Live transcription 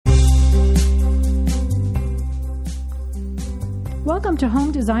Welcome to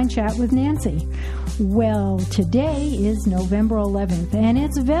Home Design Chat with Nancy. Well, today is November 11th, and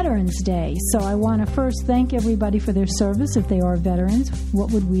it's Veterans Day. So I want to first thank everybody for their service. If they are veterans, what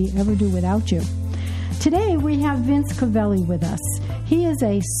would we ever do without you? Today we have Vince Covelli with us. He is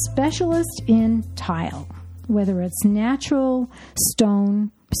a specialist in tile, whether it's natural,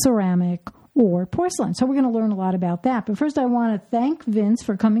 stone, ceramic, or porcelain. So we're going to learn a lot about that. But first I want to thank Vince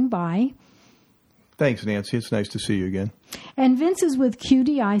for coming by. Thanks, Nancy. It's nice to see you again. And Vince is with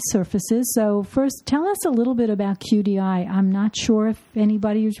QDI Surfaces. So first, tell us a little bit about QDI. I'm not sure if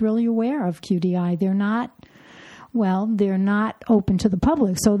anybody is really aware of QDI. They're not open to the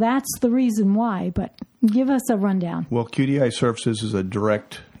public. So that's the reason why. But give us a rundown. Well, QDI Surfaces is a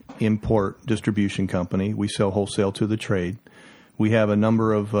direct import distribution company. We sell wholesale to the trade. We have a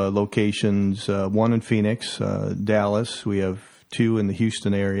number of locations, one in Phoenix, Dallas. We have two in the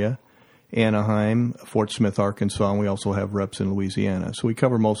Houston area. Anaheim, Fort Smith, Arkansas, and we also have reps in Louisiana. So we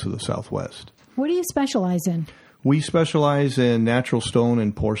cover most of the Southwest. What do you specialize in? We specialize in natural stone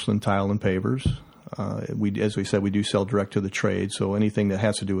and porcelain tile and pavers. As we said, we do sell direct to the trade, so anything that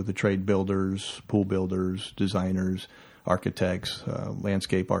has to do with the trade, builders, pool builders, designers, architects,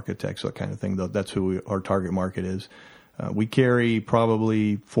 landscape architects, that kind of thing. That's who our target market is. We carry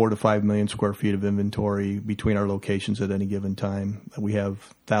probably 4 to 5 million square feet of inventory between our locations at any given time. We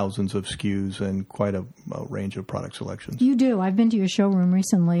have thousands of SKUs and quite a range of product selections. You do. I've been to your showroom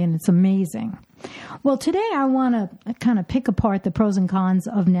recently, and it's amazing. Well, today I want to kind of pick apart the pros and cons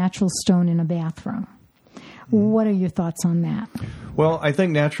of natural stone in a bathroom. What are your thoughts on that? Well, I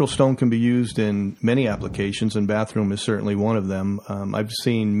think natural stone can be used in many applications, and bathroom is certainly one of them. I've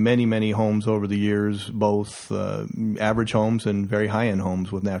seen many homes over the years, both average homes and very high-end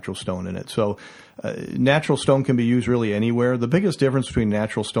homes with natural stone in it. So natural stone can be used really anywhere. The biggest difference between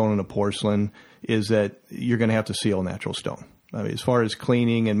natural stone and a porcelain is that you're going to have to seal natural stone. I mean, as far as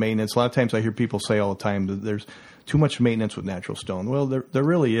cleaning and maintenance, a lot of times I hear people say all the time that there's too much maintenance with natural stone. Well, there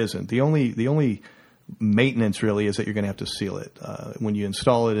really isn't. The only maintenance really is that you're going to have to seal it. When you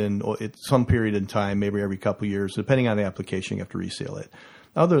install it in some period in time, maybe every couple of years, depending on the application, you have to reseal it.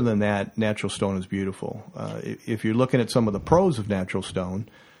 Other than that, natural stone is beautiful. If you're looking at some of the pros of natural stone,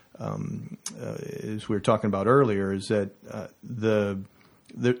 as we were talking about earlier, is that the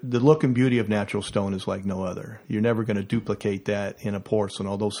look and beauty of natural stone is like no other. You're never going to duplicate that in a porcelain,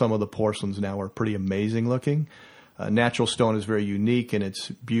 although some of the porcelains now are pretty amazing looking. Natural stone is very unique in its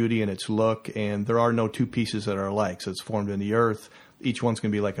beauty and its look, and there are no two pieces that are alike. So it's formed in the earth. Each one's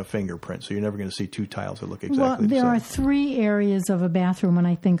going to be like a fingerprint, so you're never going to see two tiles that look exactly the same. Well, there are three areas of a bathroom when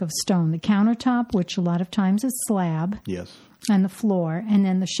I think of stone. The countertop, which a lot of times is slab. Yes. And the floor, and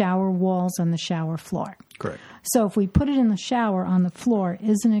then the shower walls and the shower floor. Correct. So if we put it in the shower on the floor,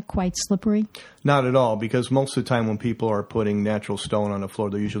 isn't it quite slippery? Not at all, because most of the time when people are putting natural stone on the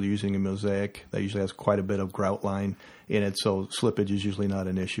floor, they're usually using a mosaic that usually has quite a bit of grout line in it, so slippage is usually not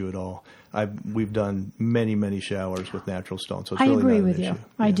an issue at all. We've done many showers with natural stone, so it's really not an issue. I agree with you.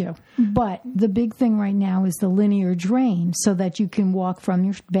 I do. But the big thing right now is the linear drain, so that you can walk from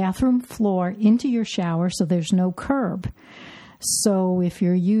your bathroom floor into your shower, so there's no curb. So if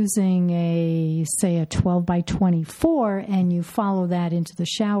you're using a 12 by 24 and you follow that into the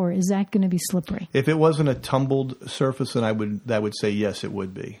shower, is that going to be slippery? If it wasn't a tumbled surface, then I would say yes, it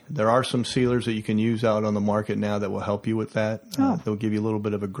would be. There are some sealers that you can use out on the market now that will help you with that. They'll give you a little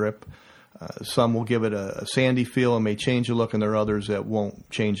bit of a grip. Some will give it a sandy feel and may change the look, and there are others that won't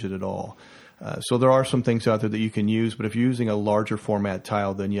change it at all. So there are some things out there that you can use, but if you're using a larger format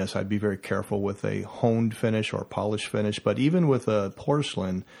tile, then yes, I'd be very careful with a honed finish or polished finish. But even with a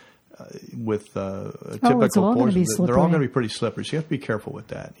porcelain, with a typical porcelain, they're all going to be pretty slippery. So you have to be careful with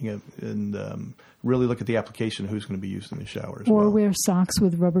that, and really look at the application of who's going to be used in the shower as well. Or wear socks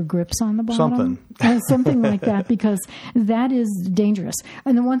with rubber grips on the bottom. Something like that, because that is dangerous.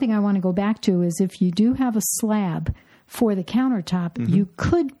 And the one thing I want to go back to is if you do have a slab for the countertop, you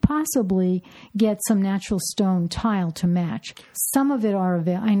could possibly get some natural stone tile to match. Some of it are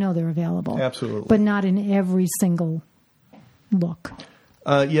available. I know they're available. Absolutely. But not in every single look.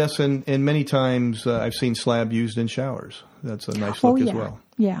 Yes, and many times I've seen slab used in showers. That's a nice look as well.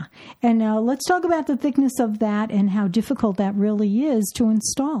 Yeah. And let's talk about the thickness of that and how difficult that really is to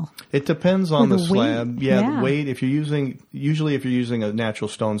install. It depends on the slab. Weight. Yeah, the weight. If you're using a natural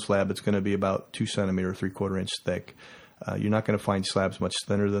stone slab, it's going to be about 2 centimeters, 3/4 inch thick. You're not going to find slabs much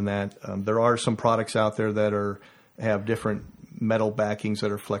thinner than that. There are some products out there that have different metal backings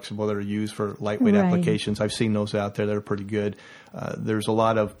that are flexible, that are used for lightweight applications. I've seen those out there that are pretty good. There's a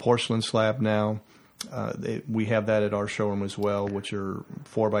lot of porcelain slab now. We have that at our showroom as well, which are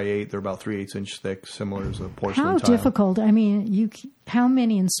 4x8. They're about 3/8 inch thick, similar as a porcelain tile. How difficult? I mean, how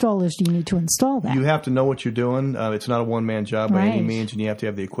many installers do you need to install that? You have to know what you're doing. It's not a one-man job by any Right. means, and you have to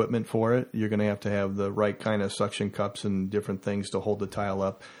have the equipment for it. You're going to have the right kind of suction cups and different things to hold the tile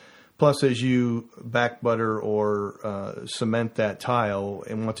up. Plus, as you back butter or cement that tile,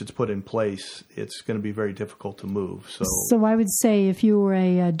 and once it's put in place, it's going to be very difficult to move. So I would say if you were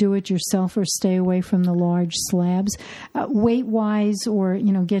a do-it-yourselfer, stay away from the large slabs. Weight-wise, or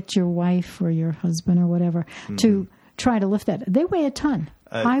get your wife or your husband or whatever to try to lift that. They weigh a ton.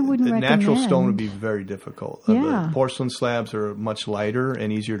 I wouldn't recommend. Natural stone would be very difficult. Yeah. The porcelain slabs are much lighter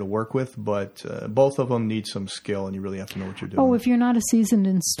and easier to work with, but both of them need some skill, and you really have to know what you're doing. Oh, if you're not a seasoned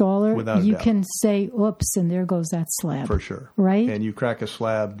installer, Without a you doubt. can say, oops, and there goes that slab. For sure. Right? And you crack a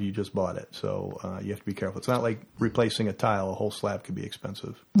slab, you just bought it. So you have to be careful. It's not like replacing a tile. A whole slab could be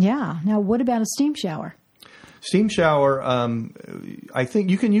expensive. Yeah. Now, what about a steam shower? Steam shower, I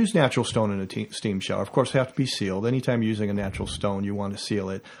think you can use natural stone in a steam shower. Of course, they have to be sealed. Anytime you're using a natural stone, you want to seal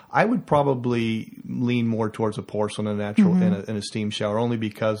it. I would probably lean more towards a porcelain in a steam shower, only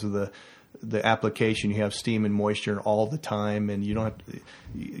because of the application. You have steam and moisture all the time, and you don't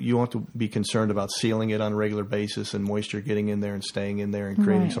have to be concerned about sealing it on a regular basis and moisture getting in there and staying in there and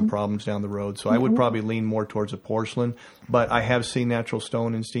creating Right. some problems down the road. So I would probably lean more towards a porcelain, but I have seen natural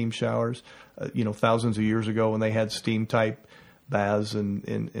stone in steam showers. Thousands of years ago when they had steam type baths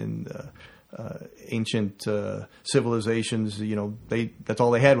in ancient civilizations, that's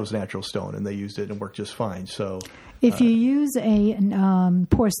all they had was natural stone, and they used it and worked just fine. So If you use a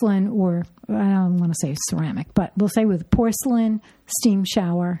porcelain, or I don't want to say ceramic, but we'll say with porcelain steam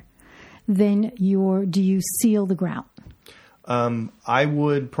shower, then do you seal the grout? I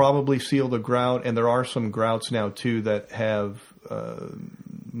would probably seal the grout, and there are some grouts now too that have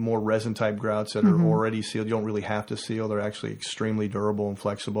more resin type grouts that are already sealed. You don't really have to seal; they're actually extremely durable and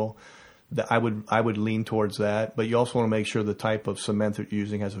flexible. I would lean towards that, but you also want to make sure the type of cement that you're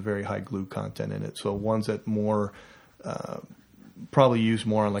using has a very high glue content in it. So ones that probably used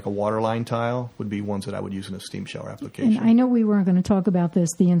more on like a waterline tile would be ones that I would use in a steam shower application. And I know we weren't going to talk about this,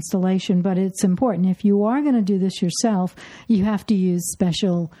 the installation, but it's important. If you are going to do this yourself, you have to use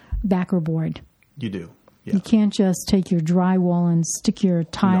special backer board. You do. Yeah. You can't just take your drywall and stick your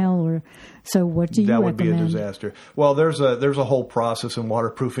tile so what do you recommend? That would be a disaster. Well, there's a whole process in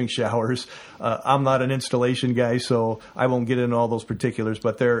waterproofing showers. I'm not an installation guy, so I won't get into all those particulars,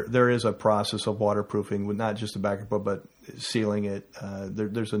 but there is a process of waterproofing with not just the backer board, but sealing it.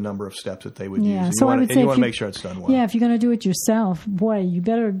 There's a number of steps that they would use. And So I would say you want to make sure it's done well. Yeah, if you're going to do it yourself, boy, you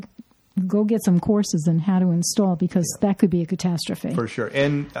better go get some courses on how to install, because that could be a catastrophe. For sure.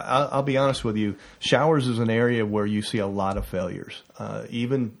 And I'll be honest with you, showers is an area where you see a lot of failures.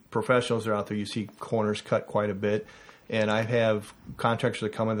 Even professionals are out there, you see corners cut quite a bit. And I have contractors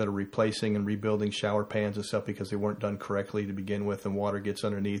that come in that are replacing and rebuilding shower pans and stuff because they weren't done correctly to begin with, and water gets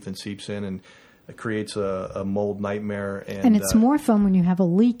underneath and seeps in, and it creates a mold nightmare. And it's more fun when you have a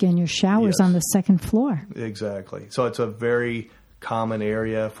leak and your shower's on the second floor. Exactly. So it's a very common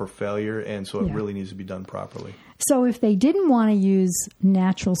area for failure, and so it really needs to be done properly. So if they didn't want to use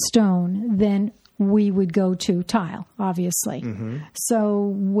natural stone, then we would go to tile, obviously.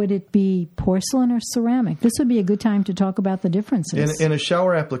 So would it be porcelain or ceramic? This would be a good time to talk about the differences. In a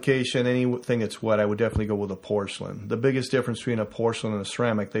shower application, anything that's wet, I would definitely go with a porcelain. The biggest difference between a porcelain and a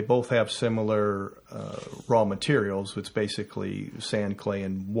ceramic, they both have similar raw materials. It's basically sand, clay,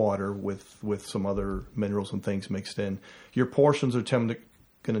 and water with some other minerals and things mixed in. Your porcelains are going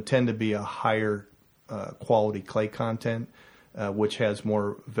to tend to be a higher quality clay content, which has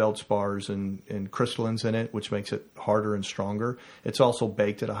more feldspars and crystallines in it, which makes it harder and stronger. It's also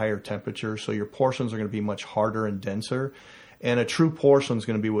baked at a higher temperature, so your porcelains are going to be much harder and denser. And a true porcelain is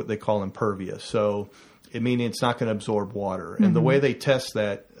going to be what they call impervious. So it means it's not going to absorb water. And the way they test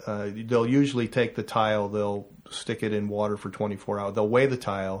that, they'll usually take the tile, they'll stick it in water for 24 hours. They'll weigh the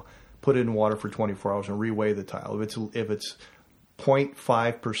tile, put it in water for 24 hours, and reweigh the tile. If it's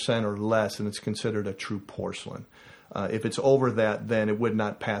 0.5% or less, then it's considered a true porcelain. If it's over that, then it would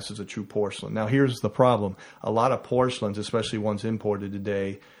not pass as a true porcelain. Now, here's the problem. A lot of porcelains, especially ones imported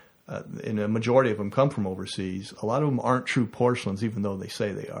today, and a majority of them come from overseas. A lot of them aren't true porcelains, even though they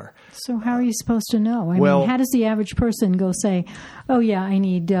say they are. So how are you supposed to know? I mean, how does the average person go say, oh, yeah, I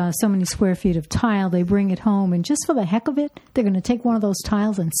need so many square feet of tile. They bring it home, and just for the heck of it, they're going to take one of those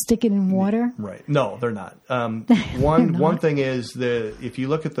tiles and stick it in water? Right. No, they're not. One thing is that if you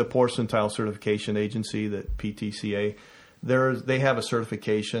look at the Porcelain Tile Certification Agency, that PTCA, They have a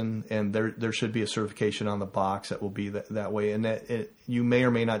certification, and there should be a certification on the box that will be that way. And you may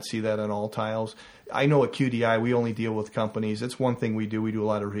or may not see that on all tiles. I know at QDI we only deal with companies. It's one thing we do. We do a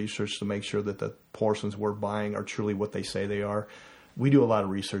lot of research to make sure that the porcelains we're buying are truly what they say they are. We do a lot of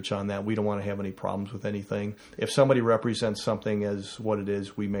research on that. We don't want to have any problems with anything. If somebody represents something as what it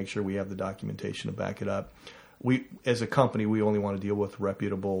is, we make sure we have the documentation to back it up. We, as a company, we only want to deal with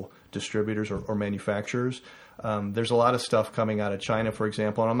reputable distributors or manufacturers. There's a lot of stuff coming out of China, for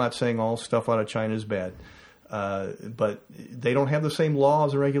example, and I'm not saying all stuff out of China is bad, but they don't have the same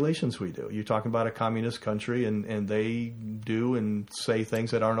laws and regulations we do. You're talking about a communist country, and they do and say things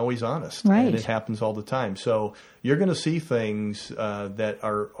that aren't always honest, right. And it happens all the time. So you're going to see things that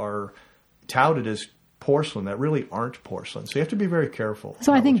are touted as porcelain that really aren't porcelain. So you have to be very careful.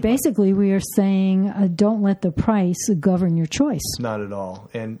 So I think basically we are saying don't let the price govern your choice. Not at all.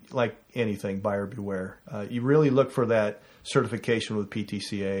 And like anything, buyer beware. You really look for that certification with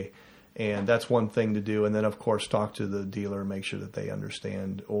PTCA, and that's one thing to do. And then, of course, talk to the dealer and make sure that they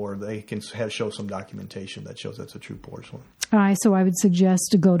understand, or they can show some documentation that shows that's a true porcelain. All right, so I would suggest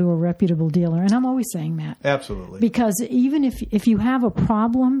to go to a reputable dealer. And I'm always saying that. Absolutely. Because even if you have a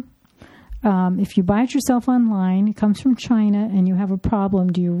problem, if you buy it yourself online, it comes from China, and you have a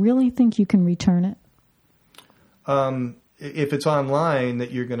problem, do you really think you can return it? If it's online, that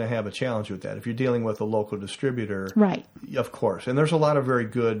you're going to have a challenge with that. If you're dealing with a local distributor, right? Of course. And there's a lot of very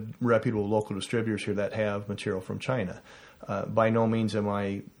good, reputable local distributors here that have material from China. By no means am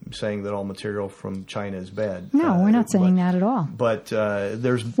I saying that all material from China is bad. No, we're not saying that at all. But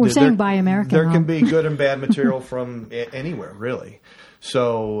we're saying buy American. There can be good and bad material from anywhere, really.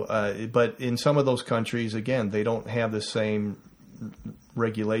 So, but in some of those countries, again, they don't have the same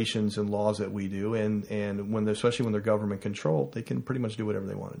regulations and laws that we do, and especially when they're government controlled, they can pretty much do whatever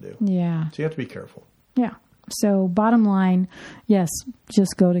they want to do. Yeah. So you have to be careful. Yeah. So bottom line, yes,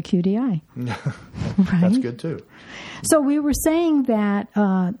 just go to QDI. Right? That's good too. So we were saying that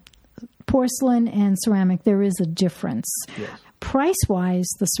porcelain and ceramic, there is a difference. Yes. Price-wise,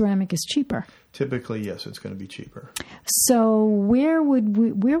 the ceramic is cheaper. Typically, yes, it's going to be cheaper. So where would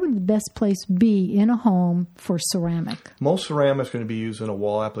the best place be in a home for ceramic? Most ceramic is going to be used in a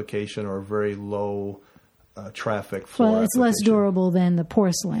wall application or a very low traffic floor. Well, it's less durable than the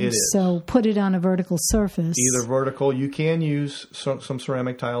porcelain. It is. So put it on a vertical surface. Either vertical. You can use some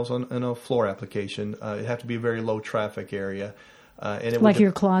ceramic tiles in a floor application. It'd have to be a very low traffic area. And it like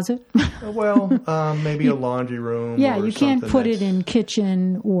your closet? Well, maybe a laundry room. Yeah, or you can't put it in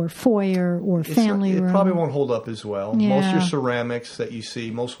kitchen or foyer or family room. It probably won't hold up as well. Yeah. Most of your ceramics that you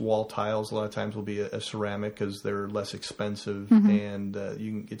see, most wall tiles, a lot of times will be a ceramic because they're less expensive, and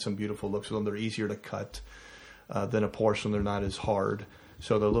you can get some beautiful looks with them. They're easier to cut than a porcelain. They're not as hard,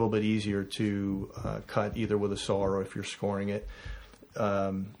 so they're a little bit easier to cut either with a saw or if you're scoring it.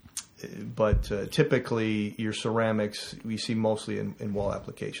 But typically, your ceramics we see mostly in wall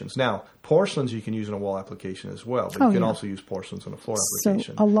applications. Now, porcelains you can use in a wall application as well, but you can also use porcelains in a floor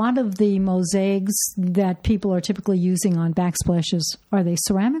application. So a lot of the mosaics that people are typically using on backsplashes, are they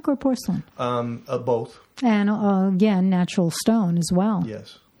ceramic or porcelain? Both. And again, natural stone as well.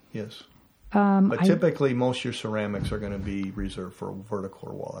 Yes. But typically, most of your ceramics are going to be reserved for vertical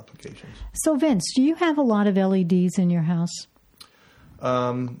or wall applications. So, Vince, do you have a lot of LEDs in your house?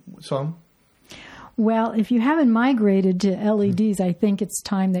 Some. Well, if you haven't migrated to LEDs, I think it's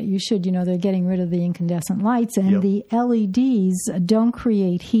time that you should. You know, they're getting rid of the incandescent lights, and the LEDs don't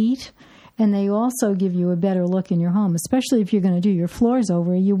create heat, and they also give you a better look in your home, especially if you're going to do your floors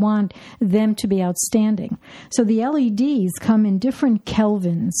over. You want them to be outstanding. So the LEDs come in different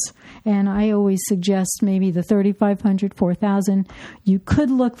kelvins, and I always suggest maybe the 3500, 4000. You could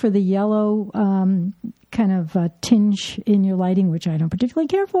look for the yellow kind of tinge in your lighting, which I don't particularly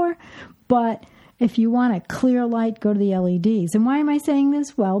care for, but if you want a clear light, go to the LEDs. And why am I saying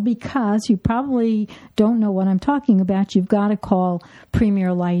this? Well, because you probably don't know what I'm talking about. You've got to call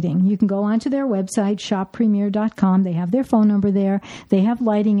Premier Lighting. You can go onto their website, shoppremier.com. They have their phone number there. They have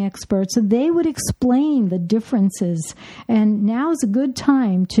lighting experts. So they would explain the differences. And now is a good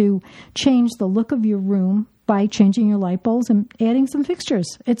time to change the look of your room by changing your light bulbs and adding some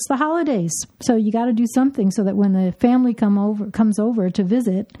fixtures. It's the holidays, so you got to do something so that when the family comes over to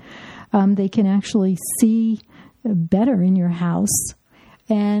visit, they can actually see better in your house,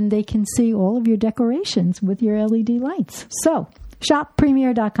 and they can see all of your decorations with your LED lights. So,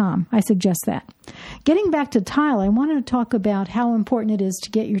 shoppremier.com. I suggest that. Getting back to tile, I wanted to talk about how important it is to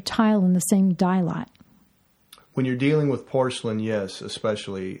get your tile in the same dye lot. When you're dealing with porcelain, yes,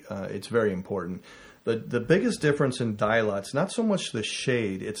 especially, it's very important. The biggest difference in dye lots, not so much the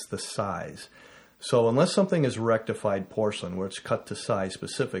shade, it's the size. So unless something is rectified porcelain, where it's cut to size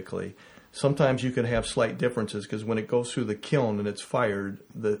specifically, sometimes you can have slight differences because when it goes through the kiln and it's fired,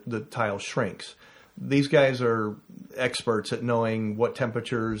 the tile shrinks. These guys are experts at knowing what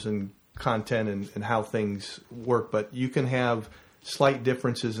temperatures and content and how things work, but you can have slight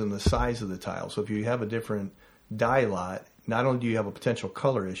differences in the size of the tile. So if you have a different die lot, not only do you have a potential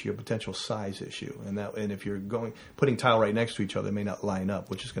color issue, you have a potential size issue. And if you're putting tile right next to each other, they may not line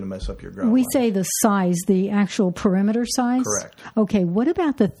up, which is going to mess up your grout We line. say the size, the actual perimeter size? Correct. Okay, what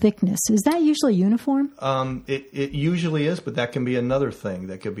about the thickness? Is that usually uniform? It usually is, but that can be another thing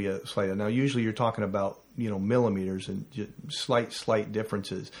that could be a slight. Now, usually you're talking about millimeters and just slight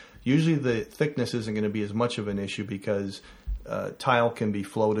differences. Usually the thickness isn't going to be as much of an issue because tile can be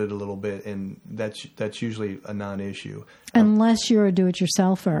floated a little bit, and that's usually a non-issue. Unless you're a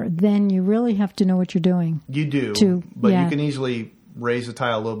do-it-yourselfer, then you really have to know what you're doing. You do, but you can easily raise the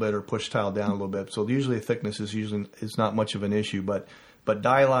tile a little bit or push tile down a little bit. So usually the thickness is not much of an issue, but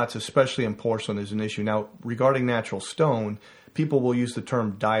die lots, especially in porcelain, is an issue. Now, regarding natural stone, people will use the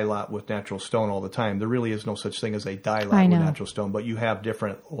term die lot with natural stone all the time. There really is no such thing as a die lot with natural stone, but you have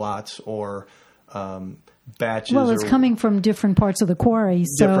different lots or batches. Well, it's coming from different parts of the quarry,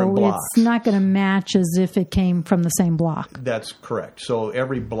 so it's not going to match as if it came from the same block. That's correct. So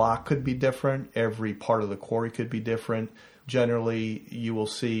every block could be different. Every part of the quarry could be different. Generally, you will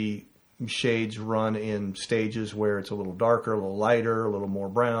see shades run in stages where it's a little darker, a little lighter, a little more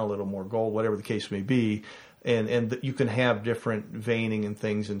brown, a little more gold, whatever the case may be. And you can have different veining and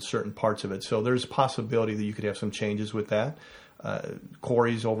things in certain parts of it. So there's a possibility that you could have some changes with that.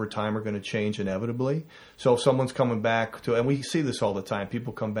 Quarries over time are going to change inevitably. So if someone's coming back and we see this all the time,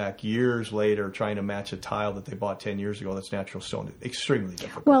 people come back years later trying to match a tile that they bought 10 years ago that's natural stone. Extremely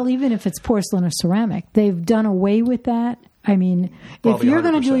difficult. Well, even if it's porcelain or ceramic, they've done away with that. I mean, if you're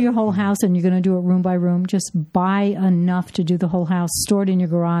going to do your whole house and you're going to do it room by room, just buy enough to do the whole house, store it in your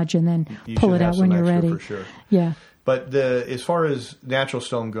garage, and then pull it out when you're ready. For sure. Yeah. But as far as natural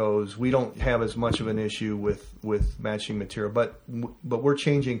stone goes, we don't have as much of an issue with matching material. But we're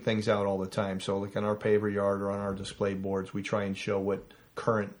changing things out all the time. So like on our paver yard or on our display boards, we try and show what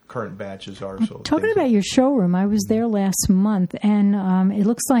current batches are. So talking about your showroom, I was there last month, and it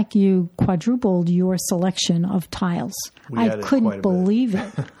looks like you quadrupled your selection of tiles. I couldn't believe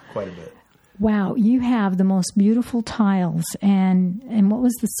it. Quite a bit. Wow, you have the most beautiful tiles. And what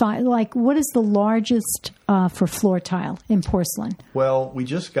was the size? Like, what is the largest for floor tile in porcelain? Well, we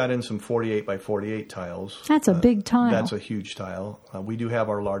just got in some 48 by 48 tiles. That's a big tile. That's a huge tile. We do have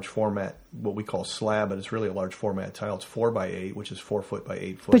our large format, what we call slab, but it's really a large format tile. It's 4 by 8, which is 4 foot by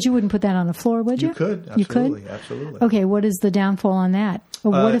 8 foot. But you wouldn't put that on a floor, would you? You could, absolutely. You could? Absolutely. Okay, what is the downfall on that?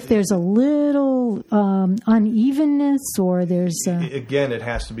 What if there's a little unevenness, or there's again, it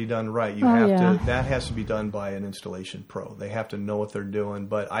has to be done right. That has to be done by an installation pro. They have to know what they're doing.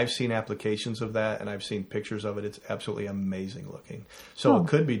 But I've seen applications of that, and I've seen pictures of it. It's absolutely amazing looking. So it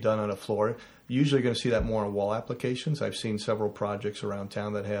could be done on a floor. Usually you're going to see that more on wall applications. I've seen several projects around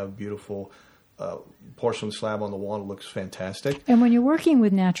town that have beautiful porcelain slab on the wall. It looks fantastic. And when you're working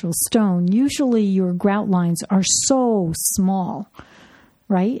with natural stone, usually your grout lines are so small,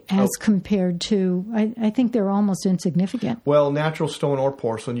 right, as compared to, I think they're almost insignificant. Well, natural stone or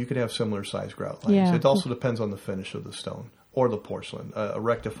porcelain, you could have similar size grout lines. Yeah. It also depends on the finish of the stone or the porcelain. A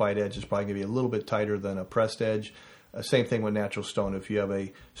rectified edge is probably going to be a little bit tighter than a pressed edge. Same thing with natural stone. If you have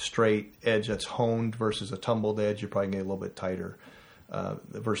a straight edge that's honed versus a tumbled edge, you're probably going to get a little bit tighter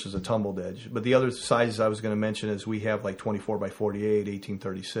versus a tumbled edge. But the other sizes I was going to mention is we have like 24 by 48,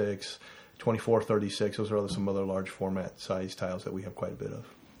 1836, 2436. Those are some other large format size tiles that we have quite a bit of.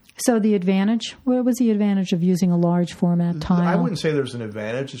 So the advantage, what was the advantage of using a large format tile? I wouldn't say there's an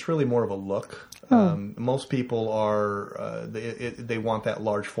advantage. It's really more of a look. Most people are, they want that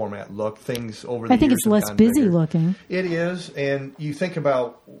large format look. Things over the years I think it's less busy looking. It is. And you think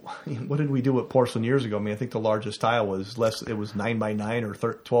about, what did we do with porcelain years ago? I mean, I think the largest tile was it was 9 by 9 or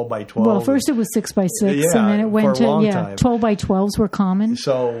 12 by 12. Well, first it was 6 by 6, and then it went to, 12 by 12s were common.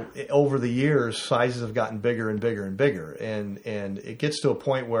 So over the years, sizes have gotten bigger and bigger and bigger. And it gets to a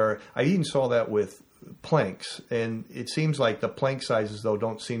point where I even saw that with planks, and it seems like the plank sizes though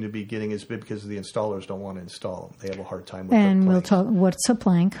don't seem to be getting as big because the installers don't want to install them. They have a hard time with and the we'll talk. What's a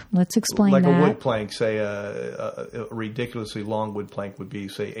plank? Let's explain like that. A wood plank, say a ridiculously long wood plank would be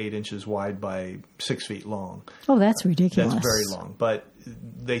say 8 inches wide by 6 feet long. Oh, that's ridiculous. That's very long, but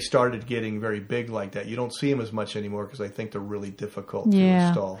they started getting very big like that. You don't see them as much anymore because I think they're really difficult to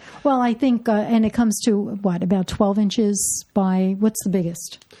install. Well, I think, and it comes to what, about 12 inches by, what's the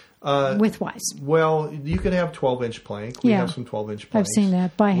biggest? width-wise? Well, you could have 12-inch plank. We have some 12-inch planks. I've seen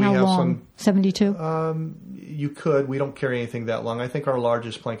that. By how long? 72? You could. We don't carry anything that long. I think our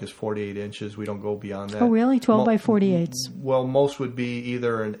largest plank is 48 inches. We don't go beyond that. Oh, really? 12 by 48s? Well, most would be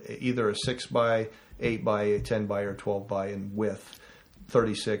either a 6 by 8 by 10 by or 12 by in width.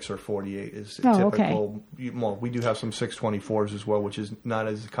 36 or 48 is typical. Okay. Well, we do have some 624s as well, which is not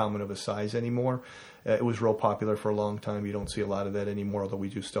as common of a size anymore. It was real popular for a long time. You don't see a lot of that anymore, although we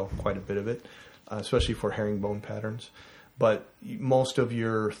do still quite a bit of it, especially for herringbone patterns. But most of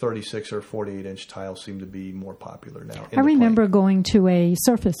your 36 or 48-inch tiles seem to be more popular now. I remember going to a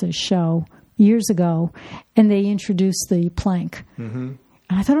surfaces show years ago, and they introduced the plank. Mm-hmm.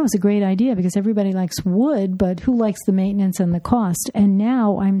 And I thought it was a great idea because everybody likes wood, but who likes the maintenance and the cost? And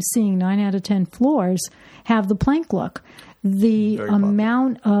now I'm seeing 9 out of 10 floors have the plank look. The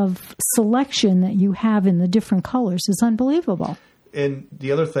amount of selection that you have in the different colors is unbelievable. And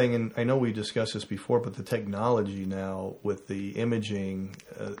the other thing, and I know we discussed this before, but the technology now with the imaging.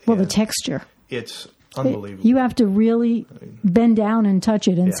 The texture. It's unbelievable. You have to really bend down and touch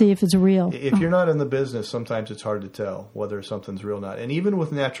it and see if it's real. If you're not in the business, sometimes it's hard to tell whether something's real or not. And even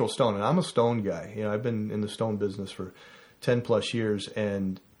with natural stone, and I'm a stone guy. You know, I've been in the stone business for 10 plus years,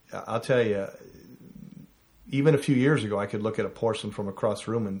 and I'll tell you, even a few years ago, I could look at a porcelain from across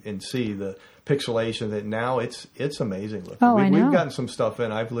the room and see the pixelation. That now it's amazing looking. Oh, I know. We've gotten some stuff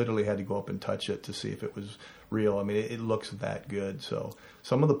in. I've literally had to go up and touch it to see if it was real. I mean, it looks that good. So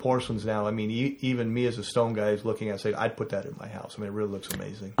some of the porcelains now, I mean, even me as a stone guy is looking at it, say, I'd put that in my house. I mean, it really looks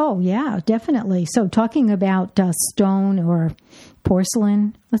amazing. Oh, yeah, definitely. So talking about stone or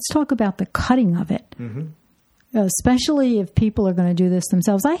porcelain, let's talk about the cutting of it. Mm-hmm. Especially if people are going to do this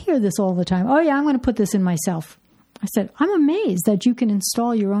themselves. I hear this all the time. Oh, yeah, I'm going to put this in myself. I said, I'm amazed that you can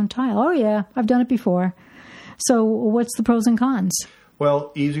install your own tile. Oh, yeah, I've done it before. So what's the pros and cons?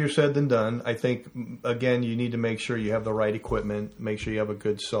 Well, easier said than done. I think, again, you need to make sure you have the right equipment, make sure you have a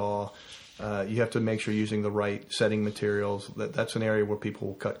good saw. You have to make sure you're using the right setting materials. That's an area where people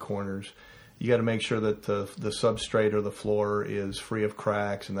will cut corners. You got to make sure that the substrate or the floor is free of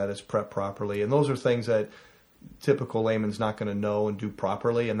cracks and that it's prepped properly. And those are things that typical layman's not going to know and do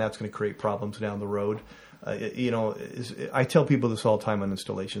properly, and that's going to create problems down the road. I tell people this all the time on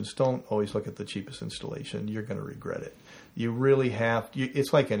installations. Don't always look at the cheapest installation. You're going to regret it. You really have.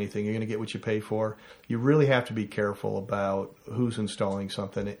 It's like anything. You're going to get what you pay for. You really have to be careful about who's installing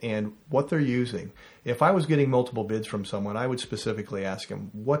something and what they're using. If I was getting multiple bids from someone, I would specifically ask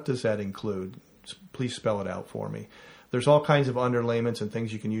them, what does that include? Please spell it out for me. There's all kinds of underlayments and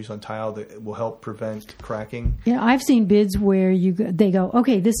things you can use on tile that will help prevent cracking. Yeah, I've seen bids where they go,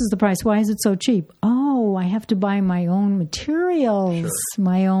 okay, this is the price. Why is it so cheap? Oh, I have to buy my own materials,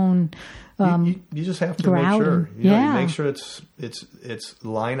 my own. You just have to grouting. Make sure. Make sure it's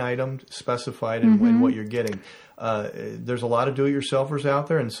line item specified in what you're getting. There's a lot of do-it-yourselfers out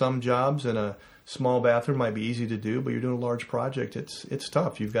there, and some jobs in a small bathroom might be easy to do, but you're doing a large project. It's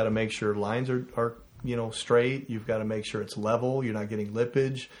tough. You've got to make sure lines are straight. You've got to make sure it's level. You're not getting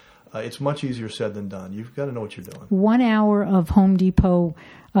lippage. It's much easier said than done. You've got to know what you're doing. 1 hour of Home Depot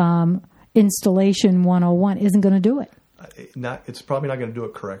installation 101 isn't going to do it. It's probably not going to do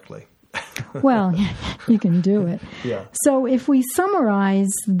it correctly. Well, you can do it. Yeah. So if we summarize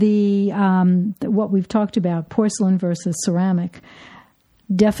what we've talked about, porcelain versus ceramic,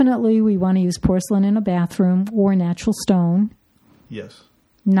 definitely we want to use porcelain in a bathroom or natural stone. Yes.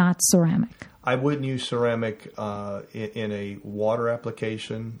 Not ceramic. I wouldn't use ceramic in a water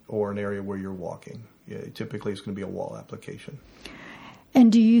application or an area where you're walking. Typically, it's going to be a wall application. And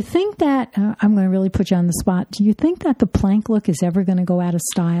do you think that, I'm going to really put you on the spot, do you think that the plank look is ever going to go out of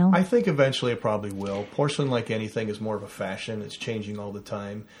style? I think eventually it probably will. Porcelain, like anything, is more of a fashion. It's changing all the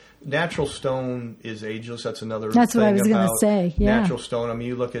time. Natural stone is ageless. That's another That's thing what I was going to say, yeah. Natural stone, I mean,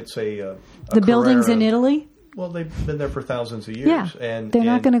 you look at, say, the Carrera, buildings in Italy? Well, they've been there for thousands of years. Yeah, and they're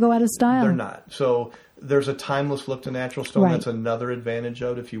not going to go out of style. They're not. So there's a timeless look to natural stone. Right. That's another advantage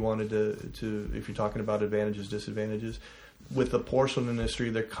of it if you wanted to if you're talking about advantages, disadvantages. With the porcelain industry,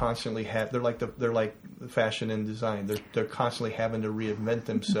 they're constantly they're like fashion and design. They're constantly having to reinvent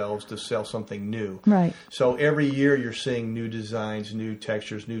themselves to sell something new. Right. So every year you're seeing new designs, new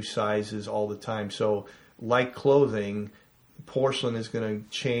textures, new sizes all the time. So like clothing, porcelain is going to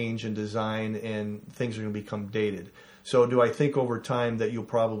change in design and things are going to become dated. So do I think over time that you'll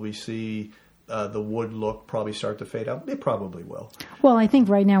probably see the wood look probably start to fade out? It probably will. Well, I think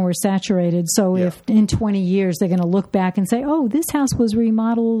right now we're saturated. So if in 20 years they're going to look back and say, oh, this house was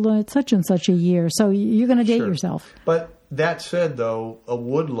remodeled at such and such a year. So you're going to date yourself. But That said, though, a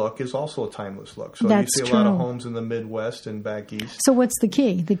wood look is also a timeless look. So That's you see a lot of true. homes in the Midwest and back east. So what's the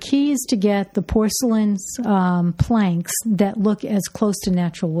key? The key is to get the porcelain planks that look as close to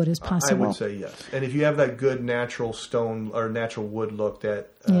natural wood as possible. I would say yes. And if you have that good natural stone or natural wood look that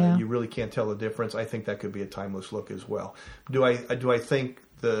you really can't tell the difference, I think that could be a timeless look as well. Do I think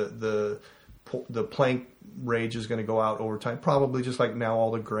the plank rage is going to go out over time? Probably, just like now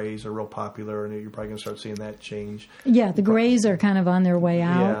all the grays are real popular, and you're probably going to start seeing that change. Yeah, the grays are kind of on their way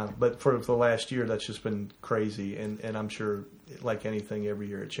out. Yeah, but for the last year, that's just been crazy, and I'm sure, like anything, every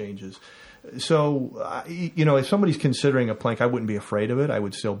year it changes. So, if somebody's considering a plank, I wouldn't be afraid of it. I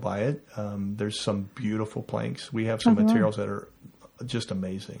would still buy it. There's some beautiful planks. We have some materials that are just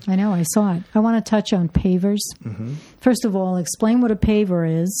amazing. I know, I saw it. I want to touch on pavers. Mm-hmm. First of all, explain what a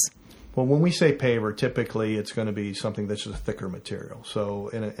paver is. Well, when we say paver, typically it's going to be something that's just a thicker material. So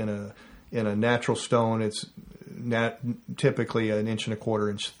in a natural stone, it's typically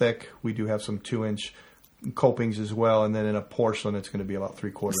 1.25 inches thick. We do have some 2-inch copings as well, and then in a porcelain, it's going to be about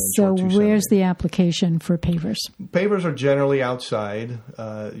 3/4 inch. So or 2 where's centimeters. the application for pavers? Pavers are generally outside.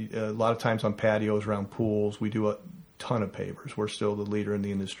 A lot of times on patios, around pools. We do a ton of pavers. We're still the leader in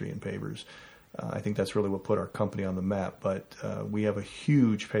the industry in pavers. I think that's really what put our company on the map. But we have a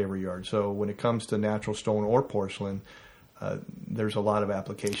huge paver yard. So when it comes to natural stone or porcelain, there's a lot of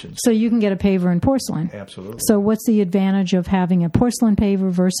applications. So you can get a paver in porcelain. Absolutely. So what's the advantage of having a porcelain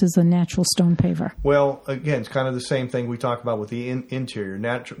paver versus a natural stone paver? Well, again, it's kind of the same thing we talk about with the interior.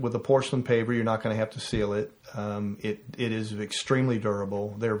 With a porcelain paver, you're not going to have to seal it. It is extremely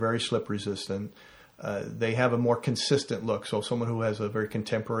durable. They're very slip resistant. They have a more consistent look. So someone who has a very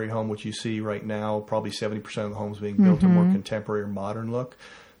contemporary home, which you see right now, probably 70% of the homes being built a more contemporary or modern look.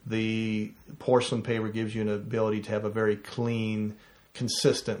 The porcelain paver gives you an ability to have a very clean,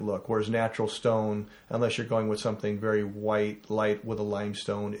 consistent look, whereas natural stone, unless you're going with something very white, light with a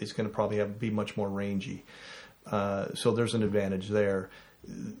limestone, is going to probably be much more rangy. So there's an advantage there.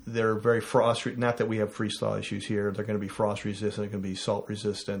 They're very frost, not that we have freeze thaw issues here. They're going to be frost resistant. They're going to be salt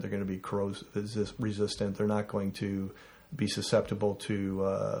resistant. They're going to be corrosion resistant. They're not going to be susceptible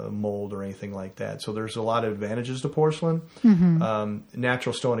to mold or anything like that. So there's a lot of advantages to porcelain.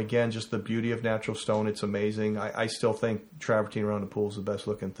 Natural stone, again, just the beauty of natural stone. It's amazing. I still think travertine around the pool is the best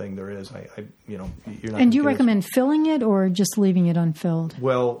looking thing there is. You're not. And do you recommend filling it or just leaving it unfilled?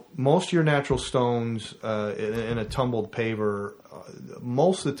 Well, most of your natural stones in a tumbled paver,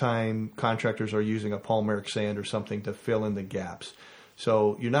 most of the time contractors are using a polymeric sand or something to fill in the gaps.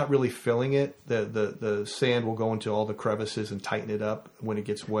 So you're not really filling it. The sand will go into all the crevices and tighten it up. When it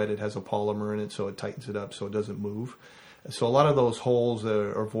gets wet, it has a polymer in it, so it tightens it up so it doesn't move. So a lot of those holes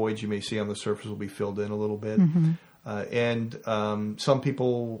or voids you may see on the surface will be filled in a little bit. And some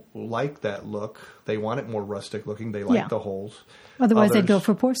people like that look. They want it more rustic looking. They like the holes. Otherwise, they'd go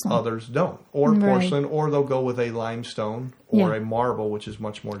for porcelain. Others don't. Or porcelain, or they'll go with a limestone or a marble, which is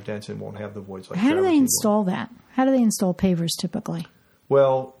much more dense and won't have the voids like How do they travertine install that? How do they install pavers typically?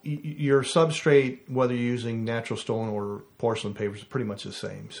 Well, your substrate, whether you're using natural stone or porcelain pavers, is pretty much the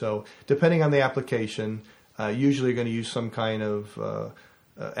same. So depending on the application, usually you're going to use some kind of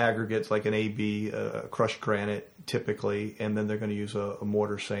aggregates like an AB, crushed granite typically, and then they're going to use a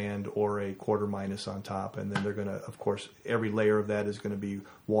mortar sand or a quarter minus on top. And then they're going to, of course, every layer of that is going to be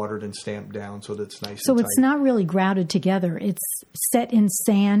watered and stamped down so that it's nice and tight. So it's not really grouted together. It's set in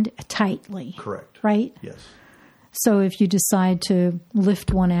sand tightly. Correct. Right? Yes. So if you decide to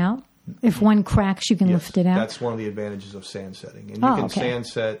lift one out, if one cracks, you can lift it out? That's one of the advantages of sand setting. And you can sand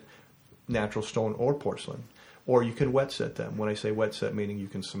set natural stone or porcelain, or you can wet set them. When I say wet set, meaning you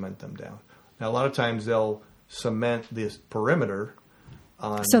can cement them down. Now, a lot of times they'll cement this perimeter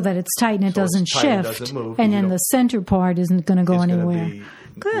on, so that it's tight and it doesn't shift, and doesn't move, and then the center part isn't going to go anywhere.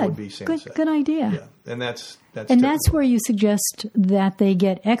 Good idea. Yeah, and that's where you suggest that they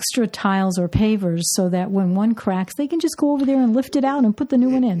get extra tiles or pavers so that when one cracks, they can just go over there and lift it out and put the new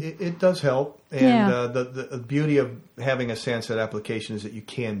one in. It does help, and the beauty of having a sand set application is that you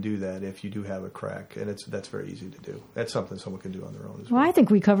can do that if you do have a crack, and that's very easy to do. That's something someone can do on their own as well. Well, I think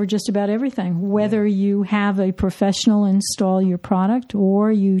we covered just about everything. Whether you have a professional install your product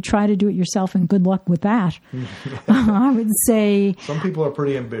or you try to do it yourself, and good luck with that. I would say some people are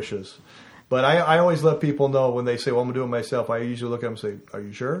pretty ambitious. But I always let people know when they say, well, I'm going to do it myself. I usually look at them and say, are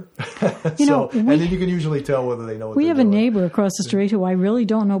you sure? And then you can usually tell whether they know what they're doing. We have a neighbor across the street who I really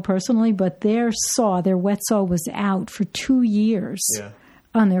don't know personally, but their wet saw was out for 2 years. Yeah.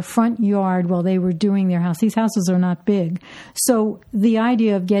 on their front yard while they were doing their house. These houses are not big. So the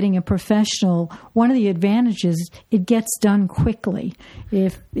idea of getting a professional, one of the advantages, it gets done quickly.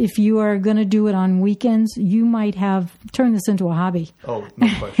 If you are going to do it on weekends, you might turn this into a hobby. Oh, no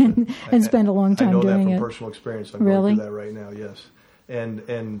question. and spend a long time doing it. I know that from personal experience. I'm going through that right now, yes. And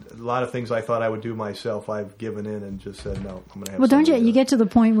a lot of things I thought I would do myself, I've given in and just said, no, I'm going to have. Well, don't you? You get to the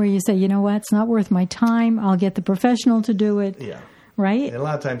point where you say, you know what? It's not worth my time. I'll get the professional to do it. Yeah. Right. And a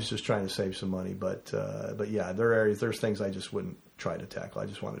lot of times it's just trying to save some money, but yeah, there's things I just wouldn't try to tackle. I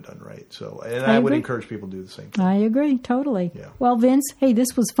just want it done right. So, and I would encourage people to do the same thing. I agree totally. Yeah. Well, Vince, hey,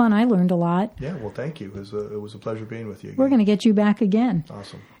 this was fun. I learned a lot. Yeah. Well, thank you. It was a pleasure being with you again. We're going to get you back again.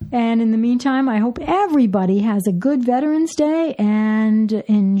 Awesome. And in the meantime, I hope everybody has a good Veterans Day and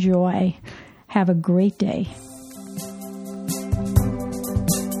enjoy. Have a great day.